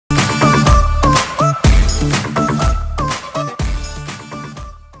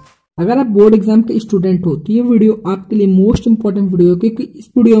अगर आप board exam के स्टूडेंट हो तो ये वीडियो आपके लिए मोस्ट इंपॉर्टेंट वीडियो, क्योंकि इस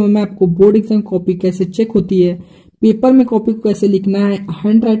वीडियो में मैं आपको बोर्ड एग्जाम कॉपी कैसे चेक होती है, पेपर में कॉपी को कैसे लिखना है,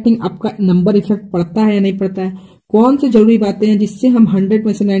 हैंड राइटिंग आपका नंबर इफेक्ट पड़ता है या नहीं पड़ता है, कौन सी जरूरी बातें हैं जिससे हम 100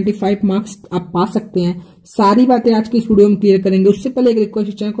 में से 95 मार्क्स आप पा सकते हैं, सारी बातें आज की इस वीडियो में क्लियर करेंगे। उससे पहले एक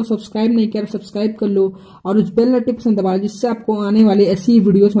रिक्वेस्ट, चैनल को सब्सक्राइब नहीं किया सब्सक्राइब कर लो और उस बेल नोटिफिकेशन दबा जिससे आपको आने वाली ऐसी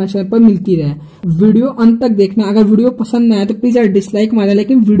वीडियोस हमारे चैनल पर मिलती रहे। वीडियो अंत तक देखना। अगर वीडियो पसंद न आए तो प्लीज यार डिसलाइक मारना,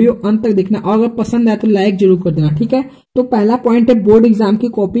 लेकिन वीडियो अंत तक देखना और अगर पसंद आए तो लाइक जरूर कर देना, ठीक है। तो पहला पॉइंट है बोर्ड एग्जाम की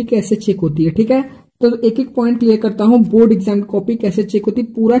कॉपी कैसे चेक होती है, ठीक है। तो एक एक पॉइंट क्लियर करता हूँ। बोर्ड एग्जाम की कॉपी कैसे चेक होती है,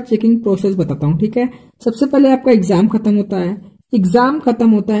 पूरा चेकिंग प्रोसेस बताता हूँ, ठीक है। सबसे पहले आपका एग्जाम खत्म होता है। एग्जाम खत्म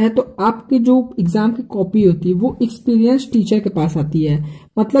होता है तो आपके जो एग्जाम की कॉपी होती है वो एक्सपीरियंस टीचर के पास आती है।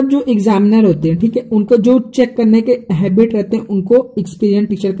 मतलब जो एग्जामिनर होते हैं, ठीक है, उनको जो चेक करने के हैबिट रहते हैं उनको एक्सपीरियंस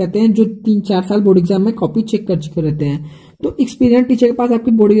टीचर कहते हैं, जो 3-4 साल बोर्ड एग्जाम में कॉपी चेक कर चुके रहते हैं। तो एक्सपीरियंस टीचर के पास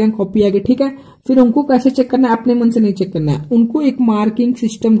आपकी बोर्ड एग्जाम कॉपी आ गई, ठीक है। फिर उनको कैसे चेक करना है, अपने मन से नहीं चेक करना है, उनको एक मार्किंग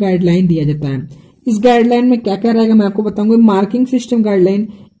सिस्टम गाइडलाइन दिया जाता है। इस गाइडलाइन में क्या क्या रहेगा मैं आपको बताऊंगा। मार्किंग सिस्टम गाइडलाइन,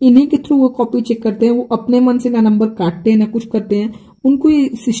 इन्हीं के थ्रू वो कॉपी चेक करते हैं। वो अपने मन से ना नंबर काटते हैं ना कुछ करते हैं, उनको ये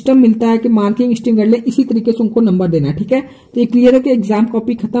सिस्टम मिलता है कि मार्किंग सिस्टम गाइडलाइन, इसी तरीके से उनको नंबर देना है, ठीक है। तो ये क्लियर है कि एग्जाम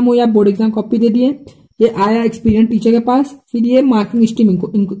कॉपी खत्म हो या बोर्ड एग्जाम कॉपी दे दिए, ये आया एक्सपीरियंस टीचर के पास, फिर ये मार्किंग सिस्टम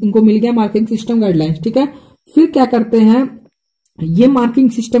इनको मिल गया मार्किंग सिस्टम गाइडलाइन, ठीक है। फिर क्या करते हैं, ये मार्किंग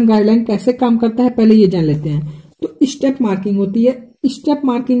सिस्टम गाइडलाइन कैसे काम करता है पहले ये जान लेते हैं। तो स्टेप मार्किंग होती है। स्टेप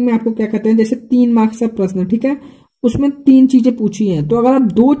मार्किंग में आपको क्या कहते हैं, जैसे 3 मार्क्स का प्रश्न, ठीक है, उसमें 3 चीजें पूछी हैं, तो अगर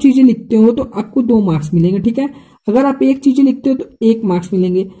आप 2 चीजें लिखते हो तो आपको 2 मार्क्स मिलेंगे, ठीक है। अगर आप 1 चीज लिखते हो तो 1 मार्क्स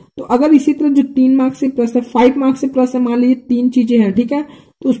मिलेंगे। तो अगर इसी तरह जो 3 मार्क्स से प्रश्न, 5 मार्क्स से प्रश्न, मान लीजिए 3 चीजें हैं, ठीक है,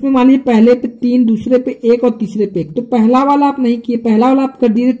 तो उसमें मान लीजिए पहले पे 3, दूसरे पे 1 और तीसरे पे 1। तो पहला वाला आप नहीं किए, पहला वाला आप कर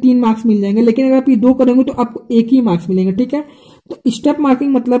दिए 3 मार्क्स मिल जाएंगे, लेकिन अगर आप ये 2 करेंगे तो आपको 1 ही मार्क्स मिलेंगे, ठीक है। तो स्टेप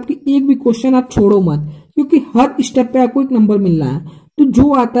मार्किंग मतलब कि एक भी क्वेश्चन आप छोड़ो मत, क्योंकि हर स्टेप पे आपको एक नंबर मिल रहा है, तो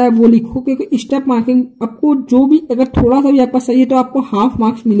जो आता है वो लिखो, क्योंकि स्टेप मार्किंग आपको जो भी अगर थोड़ा सा भी आपका सही है तो आपको हाफ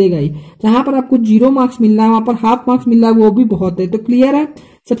मार्क्स मिलेगा ही। जहां पर आपको 0 मार्क्स मिल रहा है वहां पर हाफ मार्क्स मिल रहा है, वो भी बहुत है। तो क्लियर है।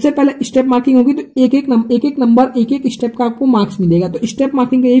 सबसे पहले स्टेप मार्किंग होगी तो एक एक नंबर एक एक स्टेप का आपको मार्क्स मिलेगा। तो स्टेप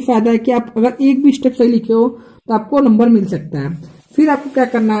मार्किंग का यही फायदा है कि आप अगर एक भी स्टेप सही लिखे हो तो आपको नंबर मिल सकता है। फिर आपको क्या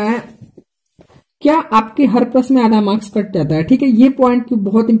करना है, क्या आपके हर प्रश्न में आधा मार्क्स कट जाता है, ठीक है। ये पॉइंट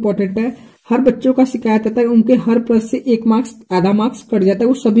बहुत इंपॉर्टेंट है। हर बच्चों का शिकायत आता है उनके हर प्रश्न से 1 मार्क्स आधा मार्क्स कट जाता है।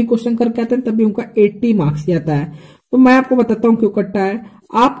 वो सभी क्वेश्चन करके आते हैं तभी उनका 80 मार्क्स जाता है। तो मैं आपको बताता हूँ क्यों कटता है।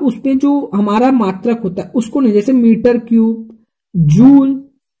 आप उसमें जो हमारा मात्रक होता है उसको नहीं, जैसे metre cube, joule,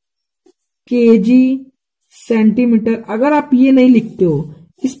 KG, centimetre, अगर आप ये नहीं लिखते हो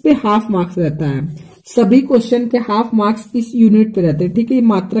इस पे हाफ मार्क्स रहता है। सभी क्वेश्चन के हाफ मार्क्स इस यूनिट पे रहते हैं, ठीक है। ये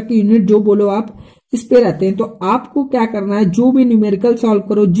मात्रक की यूनिट जो बोलो आप इस पे रहते हैं। तो आपको क्या करना है, जो भी न्यूमेरिकल सॉल्व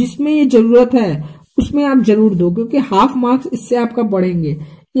करो जिसमें ये जरूरत है उसमें आप जरूर दो, क्योंकि हाफ मार्क्स इससे आपका बढ़ेंगे।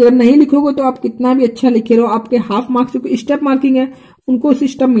 अगर नहीं लिखोगे तो आप कितना भी अच्छा लिखे रहो आपके हाफ मार्क्स, क्योंकि स्टेप मार्किंग है, उनको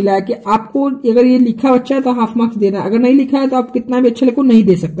सिस्टम मिला है कि आपको अगर ये लिखा अच्छा है तो हाफ मार्क्स देना है, अगर नहीं लिखा है तो आप कितना भी अच्छा लिखो नहीं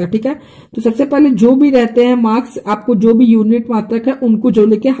दे सकता, ठीक है। तो सबसे पहले जो भी रहते हैं मार्क्स, आपको जो भी यूनिट मात्रक है उनको जो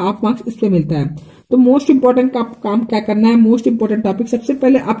लिखे हाफ मार्क्स इस पे मिलता है। तो मोस्ट इंपॉर्टेंट का काम क्या करना है, मोस्ट इंपॉर्टेंट टॉपिक सबसे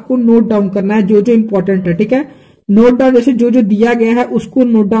पहले आपको नोट डाउन करना है जो जो इंपॉर्टेंट है, ठीक है। नोट डाउन, जैसे जो जो दिया गया है उसको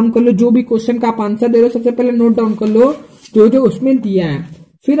नोट डाउन कर लो। जो भी क्वेश्चन का आप आंसर दे रहे हो सबसे पहले नोट डाउन कर लो जो जो उसमें दिया है।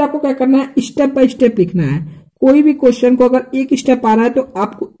 फिर आपको क्या करना है, स्टेप बाय स्टेप लिखना है। कोई भी क्वेश्चन को अगर एक स्टेप आ रहा है तो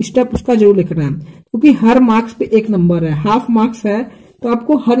आपको स्टेप उसका जरूर लिखना है, क्योंकि हर मार्क्स पे 1 नंबर है, हाफ मार्क्स है, तो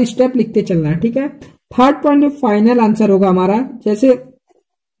आपको हर स्टेप लिखते चलना है, ठीक है। थर्ड पॉइंट जो फाइनल आंसर होगा हमारा, जैसे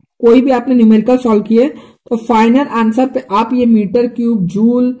कोई भी आपने न्यूमेरिकल सॉल्व किए तो फाइनल आंसर पे आप ये metre cube,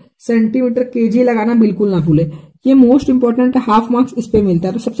 joule, centimetre, KG लगाना बिल्कुल ना भूले। ये मोस्ट इंपॉर्टेंट है, हाफ मार्क्स इस पे मिलता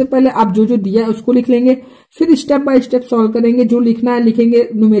है। तो सबसे पहले आप जो जो दिया है उसको लिख लेंगे, फिर स्टेप बाय स्टेप सॉल्व करेंगे, जो लिखना है लिखेंगे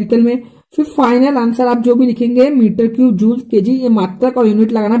न्यूमेरिकल में, फिर फाइनल आंसर आप जो भी लिखेंगे मीटर क्यूब, जूल, केजी, ये मात्रक और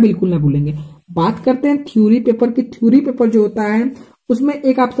यूनिट लगाना बिल्कुल ना भूलेंगे। बात करते हैं थ्योरी पेपर की। थ्योरी पेपर जो होता है उसमें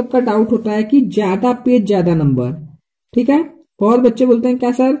एक आप सबका डाउट होता है कि ज्यादा पेज ज्यादा नंबर, ठीक है। बहुत बच्चे बोलते हैं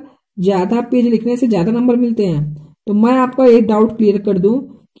क्या सर ज्यादा पेज लिखने से ज्यादा नंबर मिलते हैं, तो मैं आपका एक डाउट क्लियर कर दूं,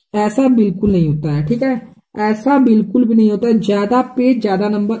 ऐसा बिल्कुल नहीं होता है, ठीक है। ऐसा बिल्कुल भी नहीं होता है। ज्यादा पेज ज्यादा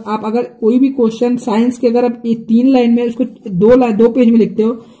नंबर, आप अगर कोई भी क्वेश्चन साइंस के अगर आप 3 लाइन में उसको 2 पेज में लिखते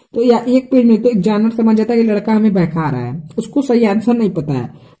हो तो या 1 पेज में, तो एक जानवर समझ जाता है कि लड़का हमें बहका रहा है, उसको सही आंसर नहीं पता है।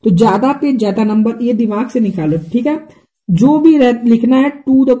 तो ज्यादा पेज ज्यादा नंबर ये दिमाग से निकालो, ठीक है। जो भी लिखना है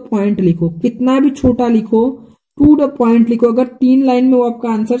टू द पॉइंट लिखो, कितना भी छोटा लिखो टू द पॉइंट लिखो। अगर 3 लाइन में वो आपका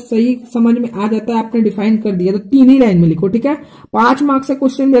आंसर सही समझ में आ जाता है, आपने डिफाइन कर दिया, तो 3 ही लाइन में लिखो, ठीक है। 5 मार्क्स का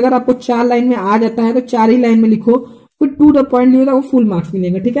क्वेश्चन भी अगर आपको 4 लाइन में आ जाता है तो 4 ही लाइन में लिखो, फिर टू द पॉइंट लिखो तो फुल मार्क्स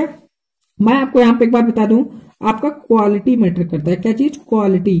मिलेंगे, ठीक है। मैं आपको यहाँ पे एक बार बता दूं, आपका क्वालिटी मैटर करता है। क्या चीज?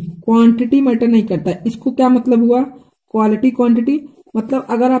 क्वालिटी। क्वांटिटी मैटर नहीं करता है। इसको क्या मतलब हुआ? क्वालिटी क्वांटिटी मतलब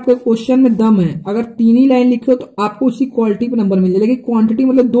अगर आपके क्वेश्चन में दम है, अगर 3 ही लाइन लिखे हो तो आपको उसी क्वालिटी पे नंबर मिल जाए। लेकिन क्वांटिटी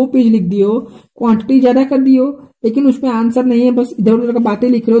मतलब 2 पेज लिख दिए हो, क्वांटिटी ज्यादा कर दी हो, लेकिन उसमें आंसर नहीं है, बस इधर उधर का बातें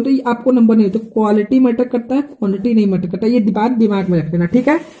लिख रहे हो, तो ये आपको नंबर नहीं होता। तो क्वालिटी मैटर करता है, क्वांटिटी नहीं मैटर करता है। ये बात दिमाग में रख लेना, ठीक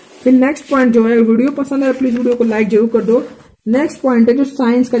है। फिर नेक्स्ट पॉइंट जो है, वीडियो पसंद है प्लीज वीडियो को लाइक जरूर कर दो। नेक्स्ट पॉइंट है जो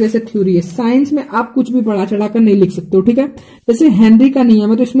साइंस का जैसे थ्योरी है, साइंस में आप कुछ भी बढ़ा चढ़ाकर नहीं लिख सकते हो, ठीक है। जैसे हेनरी का नियम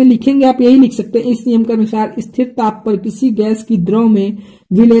है तो इसमें लिखेंगे आप यही लिख सकते हैं, इस नियम के अनुसार स्थिर ताप पर किसी गैस की द्रव में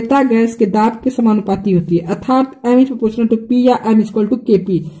विलेयता गैस के दाब के समानुपाती होती है, अर्थात M is proportional to P या M इक्वल टू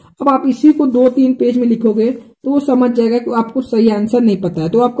KP। अब आप इसी को 2-3 पेज में लिखोगे तो वो समझ जाएगा कि आपको सही आंसर नहीं पता है,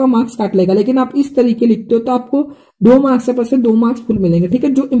 तो आपका मार्क्स काट लेगा। लेकिन आप इस तरीके लिखते हो तो आपको 2 मार्क्स से पर 2 मार्क्स फुल मिलेंगे, ठीक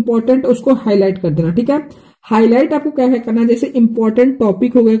है। जो इंपॉर्टेंट उसको हाईलाइट कर देना, ठीक है। हाईलाइट आपको क्या करना है, जैसे इंपॉर्टेंट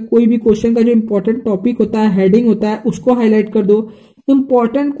टॉपिक हो गया, कोई भी क्वेश्चन का जो इंपॉर्टेंट टॉपिक होता है, हेडिंग होता है, उसको हाईलाइट कर दो।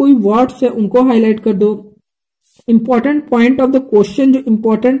 इंपॉर्टेंट कोई वर्ड्स है उनको हाईलाइट कर दो। Important point of the question, जो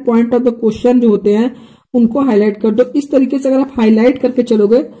important point of the question जो होते हैं उनको हाईलाइट कर दो। इस तरीके से अगर आप हाईलाइट करके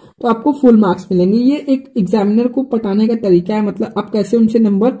चलोगे तो आपको फुल मार्क्स मिलेंगे। ये एक एग्जामिनर को पटाने का तरीका है, मतलब आप कैसे उनसे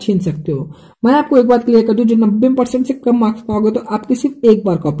नंबर छीन सकते हो। मैं आपको एक बात क्लियर कर दूं, जो 90% से कम मार्क्स पाओगे तो आपकी सिर्फ एक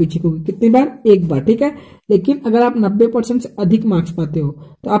बार कॉपी चेक होगी। कितनी बार? एक बार, ठीक है। लेकिन अगर आप 90% से अधिक मार्क्स पाते हो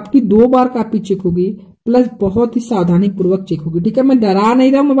तो आपकी 2 बार कॉपी चेक होगी, प्लस बहुत ही सावधानी पूर्वक चेक होगी, ठीक है। मैं डरा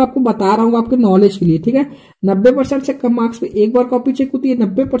नहीं रहा हूं, मैं आपको बता रहा हूँ आपके नॉलेज के लिए, ठीक है। 90% से कम मार्क्स पे 1 बार कॉपी चेक होती है,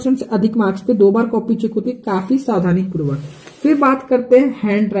 90% से अधिक मार्क्स पे 2 बार कॉपी चेक होती है, काफी सावधानी पूर्वक। फिर बात करते हैं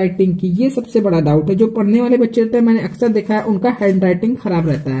हैंड राइटिंग की। ये सबसे बड़ा डाउट है, जो पढ़ने वाले बच्चे रहते हैं मैंने अक्सर देखा है उनका हैंड राइटिंग खराब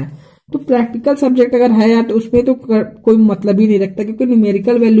रहता है। तो प्रैक्टिकल सब्जेक्ट अगर है यार तो उसमें तो कोई मतलब ही नहीं रखता, क्योंकि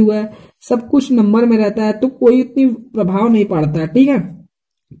न्यूमेरिकल वैल्यू है, सब कुछ नंबर में रहता है, तो कोई इतनी प्रभाव नहीं पड़ता है, ठीक है,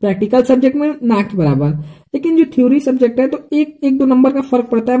 प्रैक्टिकल सब्जेक्ट में ना के बराबर। लेकिन जो थ्योरी सब्जेक्ट है तो एक 2 नंबर का फर्क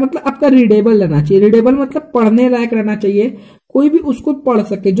पड़ता है। मतलब आपका रीडेबल रहना चाहिए। रीडेबल मतलब पढ़ने लायक रहना चाहिए, कोई भी उसको पढ़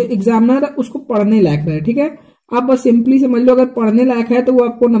सके, जो एग्जामिनर है उसको पढ़ने लायक रहे, ठीक है। आप बस सिंपली समझ लो, अगर पढ़ने लायक है तो वो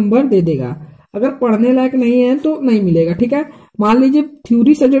आपको नंबर दे देगा, अगर पढ़ने लायक नहीं है तो नहीं मिलेगा, ठीक है। मान लीजिए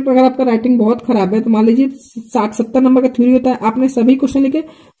थ्योरी सब्जेक्ट अगर आपका राइटिंग बहुत खराब है, तो मान लीजिए 60-70 नंबर का थ्योरी होता है, आपने सभी क्वेश्चन लिखे,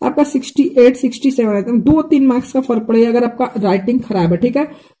 आपका 68-67 है, 2-3 मार्क्स का फर्क पड़ेगा अगर आपका राइटिंग खराब है, ठीक है।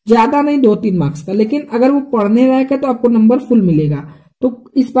 ज्यादा नहीं, 2-3 मार्क्स का। लेकिन अगर वो पढ़ने लायक है तो आपको नंबर फुल मिलेगा। तो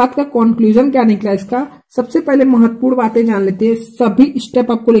इस बात का कंक्लूजन क्या निकला इसका? सबसे पहले महत्वपूर्ण बातें जान लेते हैं। सभी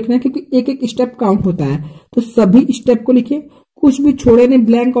स्टेप आपको लिखना है, क्योंकि एक एक स्टेप काउंट होता है, तो सभी स्टेप को लिखिए, कुछ भी छोड़े नहीं,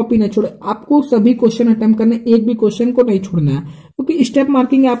 ब्लैंक कॉपी नहीं छोड़े। आपको सभी क्वेश्चन अटेम्प्ट करने, एक भी क्वेश्चन को नहीं छोड़ना है, क्योंकि स्टेप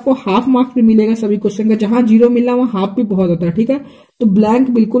मार्किंग आपको हाफ मार्क्स भी मिलेगा सभी क्वेश्चन का। जहां 0 मिलना वहां हाफ भी बहुत होता है, ठीक है। तो ब्लैंक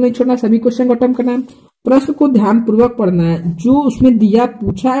बिल्कुल नहीं छोड़ना, सभी क्वेश्चन को अटेम्प्ट करना है। प्रश्न को ध्यान पूर्वक पढ़ना है, जो उसमें दिया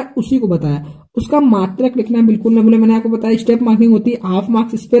पूछा है उसी को बताया, उसका मात्रक लिखना है, बिल्कुल न भूले। मैंने आपको बताया स्टेप मार्किंग होती है, हाफ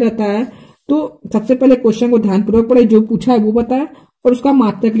मार्क्स इस पे रहता है। तो सबसे पहले क्वेश्चन को ध्यान पूर्वक पढ़े, जो पूछा है वो बताया, और उसका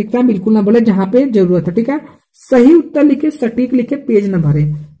मात्रक लिखना है, बिल्कुल ना बोले जहां पे जरूरत है, ठीक है। सही उत्तर लिखे, सटीक लिखे, पेज न भरे।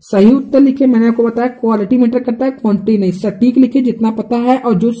 सही उत्तर लिखे, मैंने आपको बताया क्वालिटी मैटर करता है, क्वांटिटी नहीं। सटीक लिखे, जितना पता है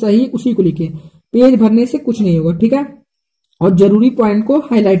और जो सही उसी को लिखे, पेज भरने से कुछ नहीं होगा, ठीक है। और जरूरी पॉइंट को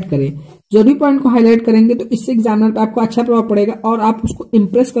हाईलाइट करें। जरूरी पॉइंट को हाईलाइट करेंगे तो इससे एग्जामिनर पे आपको अच्छा प्रभाव पड़ेगा और आप उसको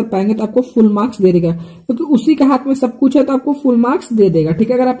इंप्रेस कर पाएंगे, तो आपको फुल मार्क्स दे देगा, क्योंकि उसी के हाथ में सब कुछ है, तो आपको फुल मार्क्स दे देगा, ठीक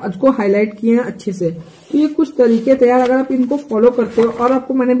है। अगर आप उसको हाईलाइट किए हैं अच्छे से, तो ये कुछ तरीके थे यार, अगर आप इनको फॉलो करते हो। और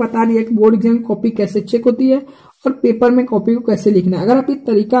आपको मैंने बता दिया कि बोर्ड एग्जाम कॉपी कैसे चेक होती है और पेपर में कॉपी को कैसे लिखना है। अगर आप ये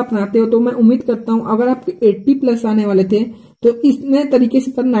तरीका अपनाते हो तो मैं उम्मीद करता हूं, अगर आपके 80+ आने वाले थे तो इसने तरीके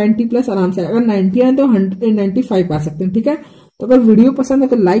से 90+ आराम से, अगर 90 आए तो 95 आ सकते हैं, ठीक है। तो अगर वीडियो पसंद है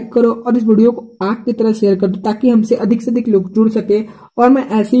तो लाइक करो और इस वीडियो को आग की तरह शेयर कर दो, ताकि हमसे अधिक से अधिक लोग जुड़ सके और मैं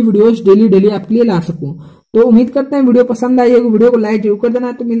ऐसी वीडियोस डेली आपके लिए ला सकूं। तो उम्मीद करते हैं वीडियो पसंद आई होगी, वीडियो को लाइक जरूर कर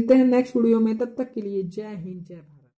देना। तो मिलते हैं नेक्स्ट वीडियो में, तब तक के लिए जय हिंद जय भारत।